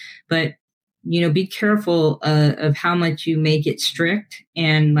process, but you know, be careful of how much you make it strict,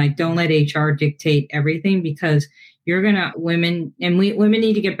 and like, don't let HR dictate everything, because women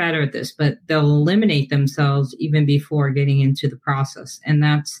need to get better at this, but they'll eliminate themselves even before getting into the process. And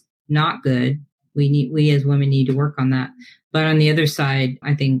that's not good. We as women need to work on that. But on the other side,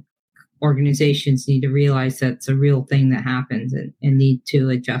 I think organizations need to realize that's a real thing that happens and need to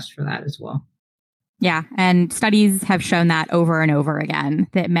adjust for that as well. Yeah. And studies have shown that over and over again,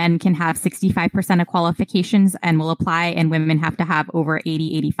 that men can have 65% of qualifications and will apply, and women have to have over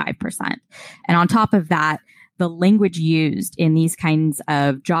 85%. And on top of that, the language used in these kinds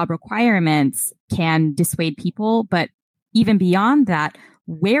of job requirements can dissuade people. But even beyond that,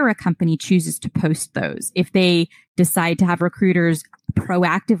 where a company chooses to post those, if they decide to have recruiters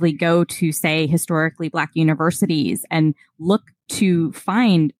proactively go to, say, historically Black universities and look to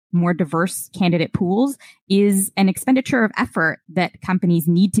find more diverse candidate pools, is an expenditure of effort that companies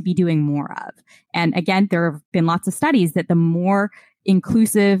need to be doing more of. And again, there have been lots of studies that the more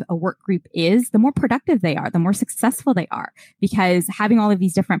inclusive a work group is, the more productive they are, the more successful they are, because having all of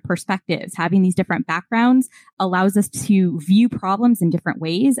these different perspectives, having these different backgrounds allows us to view problems in different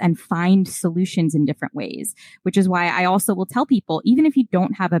ways and find solutions in different ways, which is why I also will tell people, even if you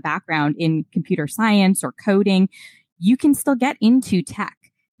don't have a background in computer science or coding, you can still get into tech,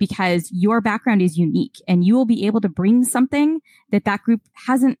 because your background is unique and you will be able to bring something that group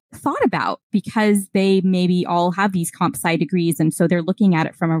hasn't thought about, because they maybe all have these comp sci degrees. And so they're looking at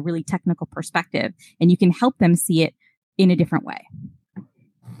it from a really technical perspective, and you can help them see it in a different way.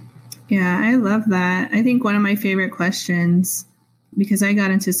 Yeah, I love that. I think one of my favorite questions, because I got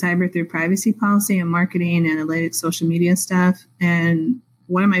into cyber through privacy policy and marketing, analytics, social media stuff. And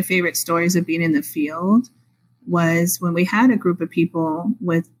one of my favorite stories of being in the field was when we had a group of people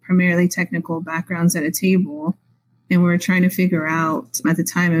with primarily technical backgrounds at a table, and we were trying to figure out, at the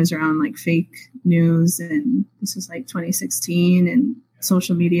time it was around like fake news, and this was like 2016, and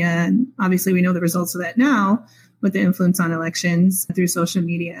social media. And obviously we know the results of that now with the influence on elections through social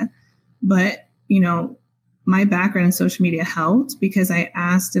media. But, you know, my background in social media helped because I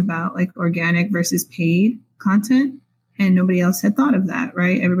asked about like organic versus paid content. And nobody else had thought of that,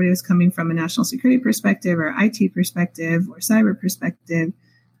 right? Everybody was coming from a national security perspective or IT perspective or cyber perspective.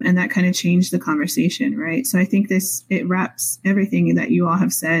 And that kind of changed the conversation, right? So I think it wraps everything that you all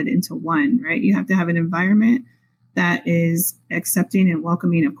have said into one, right? You have to have an environment that is accepting and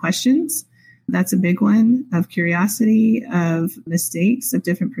welcoming of questions. That's a big one, of curiosity, of mistakes, of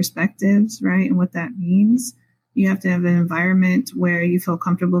different perspectives, right? And what that means. You have to have an environment where you feel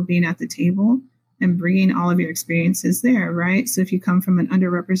comfortable being at the table and bringing all of your experiences there, right? So if you come from an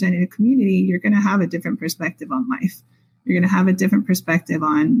underrepresented community, you're going to have a different perspective on life. You're going to have a different perspective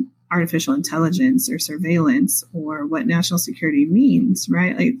on artificial intelligence or surveillance or what national security means,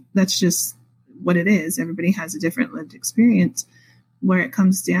 right? Like, that's just what it is. Everybody has a different lived experience. Where it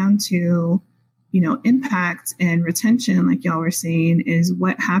comes down to, you know, impact and retention, like y'all were saying, is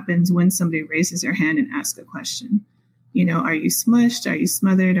what happens when somebody raises their hand and asks a question. You know, are you smushed? Are you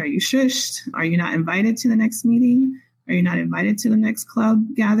smothered? Are you shushed? Are you not invited to the next meeting? Are you not invited to the next club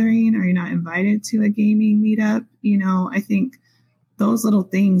gathering? Are you not invited to a gaming meetup? You know, I think those little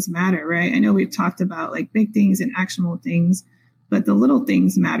things matter, right? I know we've talked about like big things and actionable things, but the little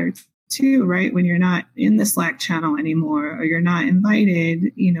things matter too, right? When you're not in the Slack channel anymore, or you're not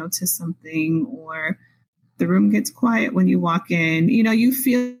invited, you know, to something, or the room gets quiet when you walk in, you know, you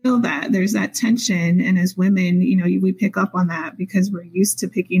feel that there's that tension. And as women, you know, we pick up on that because we're used to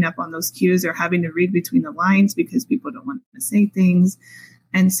picking up on those cues or having to read between the lines because people don't want to say things.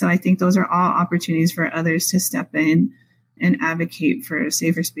 And so I think those are all opportunities for others to step in and advocate for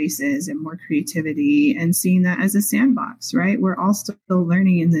safer spaces and more creativity, and seeing that as a sandbox, right? We're all still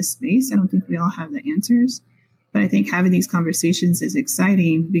learning in this space. I don't think we all have the answers. But I think having these conversations is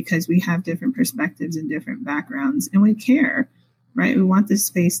exciting because we have different perspectives and different backgrounds, and we care, right? We want this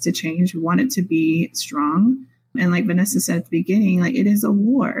space to change. We want it to be strong. And like Vanessa said at the beginning, like, it is a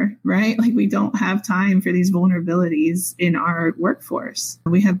war, right? Like, we don't have time for these vulnerabilities in our workforce.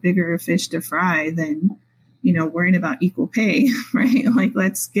 We have bigger fish to fry than worrying about equal pay, right? Like,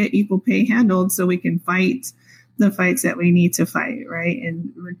 let's get equal pay handled so we can fight the fights that we need to fight, right?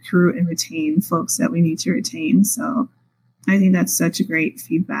 And recruit and retain folks that we need to retain. So I think that's such a great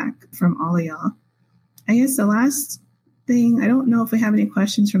feedback from all of y'all. I guess the last thing, I don't know if we have any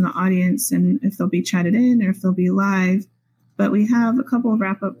questions from the audience and if they'll be chatted in or if they'll be live, but we have a couple of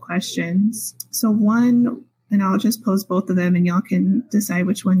wrap-up questions. So one, and I'll just pose both of them and y'all can decide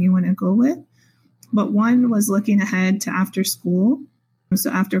which one you want to go with. But one was looking ahead to after school. So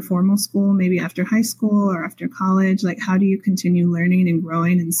after formal school, maybe after high school or after college, like how do you continue learning and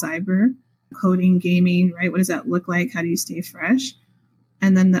growing in cyber, coding, gaming, right? What does that look like? How do you stay fresh?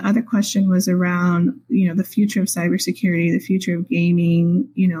 And then the other question was around, the future of cybersecurity, the future of gaming,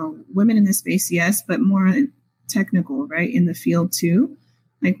 women in this space, yes, but more technical, right? In the field too.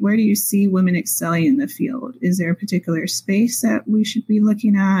 Like, where do you see women excelling in the field? Is there a particular space that we should be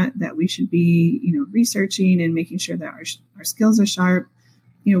looking at, that we should be, researching and making sure that our skills are sharp?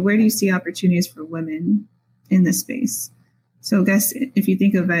 Where do you see opportunities for women in this space? So I guess if you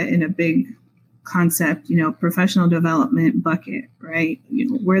think of it in a big concept, professional development bucket, right?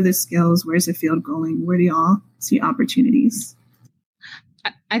 Where are the skills? Where's the field going? Where do y'all see opportunities?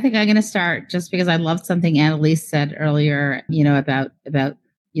 I think I'm going to start just because I loved something Annalise said earlier, about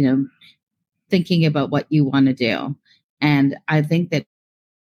thinking about what you want to do. And I think that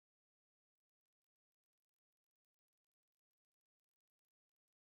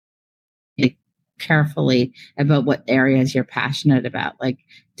carefully about what areas you're passionate about. Like,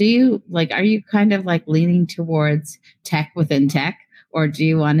 are you kind of like leaning towards tech within tech? Or do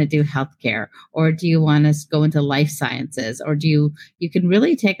you want to do healthcare? Or do you want to go into life sciences? Or you can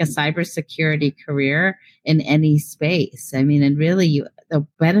really take a cybersecurity career in any space. I mean, and really the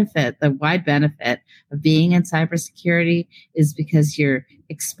wide benefit of being in cybersecurity is because you're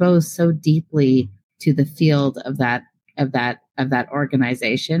exposed so deeply to the field of that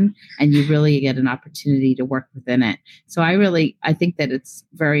organization, and you really get an opportunity to work within it. So I think that it's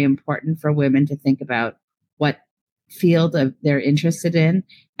very important for women to think about what field they're interested in,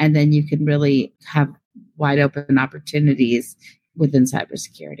 and then you can really have wide open opportunities within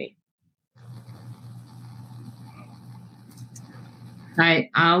cybersecurity.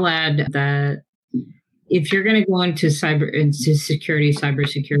 I'll add that if you're going to go into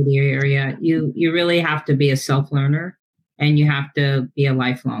cybersecurity area, you really have to be a self-learner and you have to be a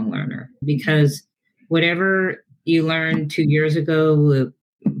lifelong learner, because whatever you learned 2 years ago will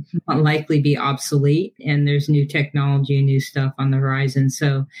likely be obsolete, and there's new technology and new stuff on the horizon.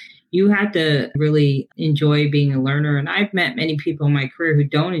 So you have to really enjoy being a learner. And I've met many people in my career who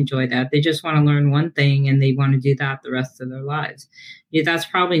don't enjoy that. They just want to learn one thing and they want to do that the rest of their lives. Yeah, that's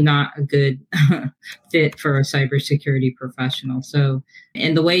probably not a good fit for a cybersecurity professional. So,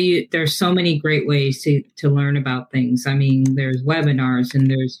 and there's so many great ways to learn about things. I mean, there's webinars and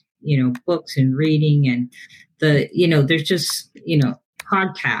there's, books and reading and there's just,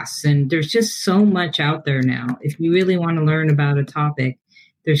 podcasts, and there's just so much out there now. If you really want to learn about a topic,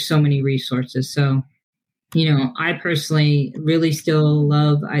 there's so many resources. So, I personally really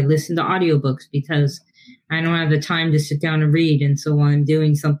I listen to audiobooks because I don't have the time to sit down and read. And so while I'm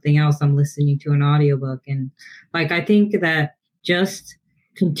doing something else, I'm listening to an audiobook. And I think that just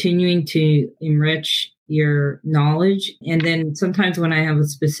continuing to enrich your knowledge. And then sometimes when I have a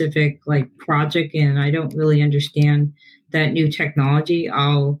specific project and I don't really understand that new technology,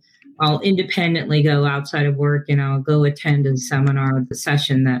 I'll independently go outside of work and I'll go attend a seminar, the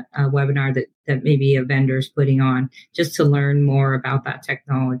session, a webinar that maybe a vendor is putting on, just to learn more about that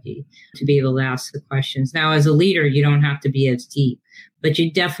technology, to be able to ask the questions. Now, as a leader, you don't have to be as deep, but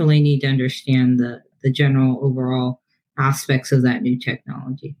you definitely need to understand the general overall aspects of that new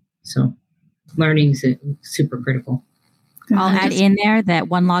technology. So learning is super critical. I'll add in there that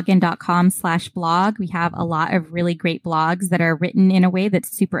onelogin.com/blog. We have a lot of really great blogs that are written in a way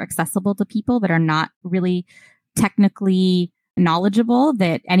that's super accessible to people that are not really technically knowledgeable,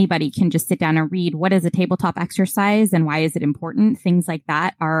 that anybody can just sit down and read. What is a tabletop exercise and why is it important? Things like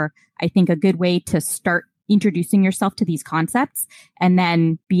that are, I think, a good way to start introducing yourself to these concepts and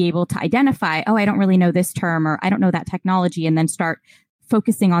then be able to identify, I don't really know this term, or I don't know that technology, and then start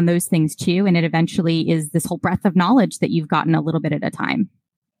focusing on those things too. And it eventually is this whole breadth of knowledge that you've gotten a little bit at a time.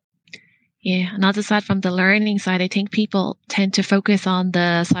 Yeah. And I'll just add, from the learning side, I think people tend to focus on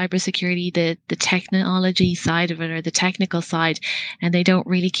the cybersecurity, the technology side of it, or the technical side, and they don't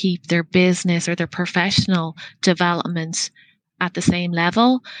really keep their business or their professional development at the same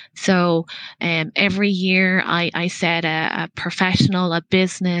level. So every year I set a professional, a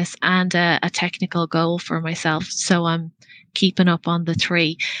business, and a technical goal for myself. So I'm keeping up on the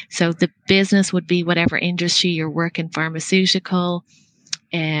three. So the business would be whatever industry you're working, pharmaceutical,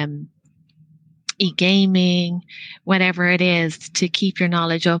 e-gaming, whatever it is, to keep your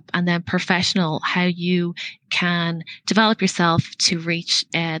knowledge up. And then professional, how you can develop yourself to reach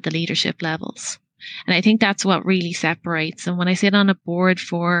the leadership levels. And I think that's what really separates. And when I sit on a board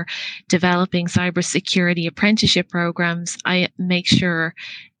for developing cybersecurity apprenticeship programs, I make sure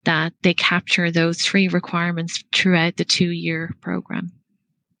that they capture those three requirements throughout the 2-year program.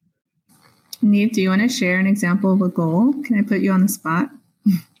 Niamh, do you want to share an example of a goal? Can I put you on the spot?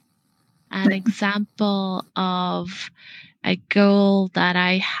 An example of a goal that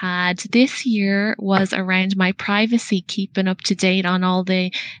I had this year was around my privacy, keeping up to date on all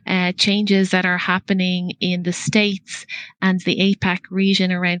the changes that are happening in the States and the APAC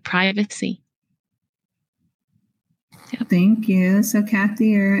region around privacy. Yep. Thank you. So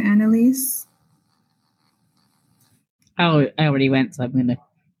Kathy or Annalise? Oh, I already went, so I'm going to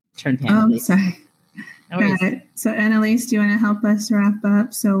turn to Annalise. Oh, sorry. Got it. So Annalise, do you want to help us wrap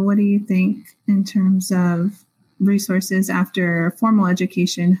up? So what do you think in terms of resources after formal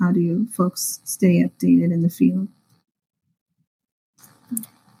education? How do you folks stay updated in the field?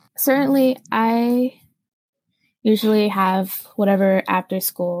 Certainly, I usually have whatever after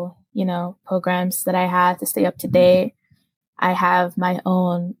school, programs that I have to stay up to date. I have my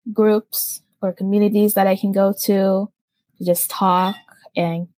own groups or communities that I can go to just talk,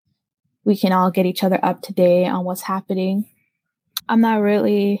 and we can all get each other up to date on what's happening. I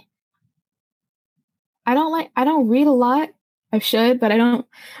don't read a lot. I should, but I don't.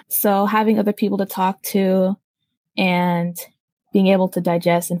 So having other people to talk to and being able to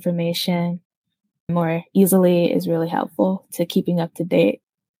digest information more easily is really helpful to keeping up to date.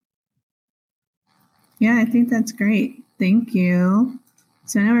 Yeah, I think that's great. Thank you.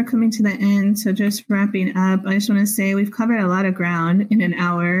 So now we're coming to the end. So just wrapping up, I just want to say we've covered a lot of ground in an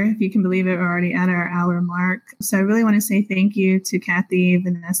hour. If you can believe it, we're already at our hour mark. So I really want to say thank you to Kathy,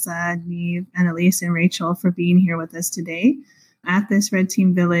 Vanessa, Niamh, Annalise, and Rachel for being here with us today at this Red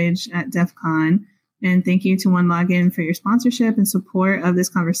Team Village at DEF CON. And thank you to OneLogin for your sponsorship and support of this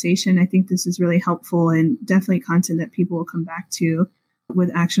conversation. I think this is really helpful and definitely content that people will come back to with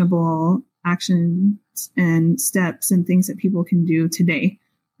actionable actions and steps and things that people can do today,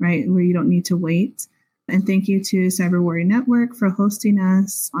 right? Where you don't need to wait. And thank you to Cyber Warrior Network for hosting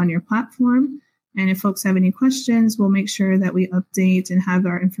us on your platform. And if folks have any questions, we'll make sure that we update and have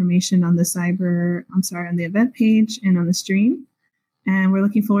our information on the on the event page and on the stream. And we're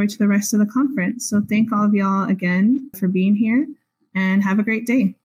looking forward to the rest of the conference. So thank all of y'all again for being here and have a great day.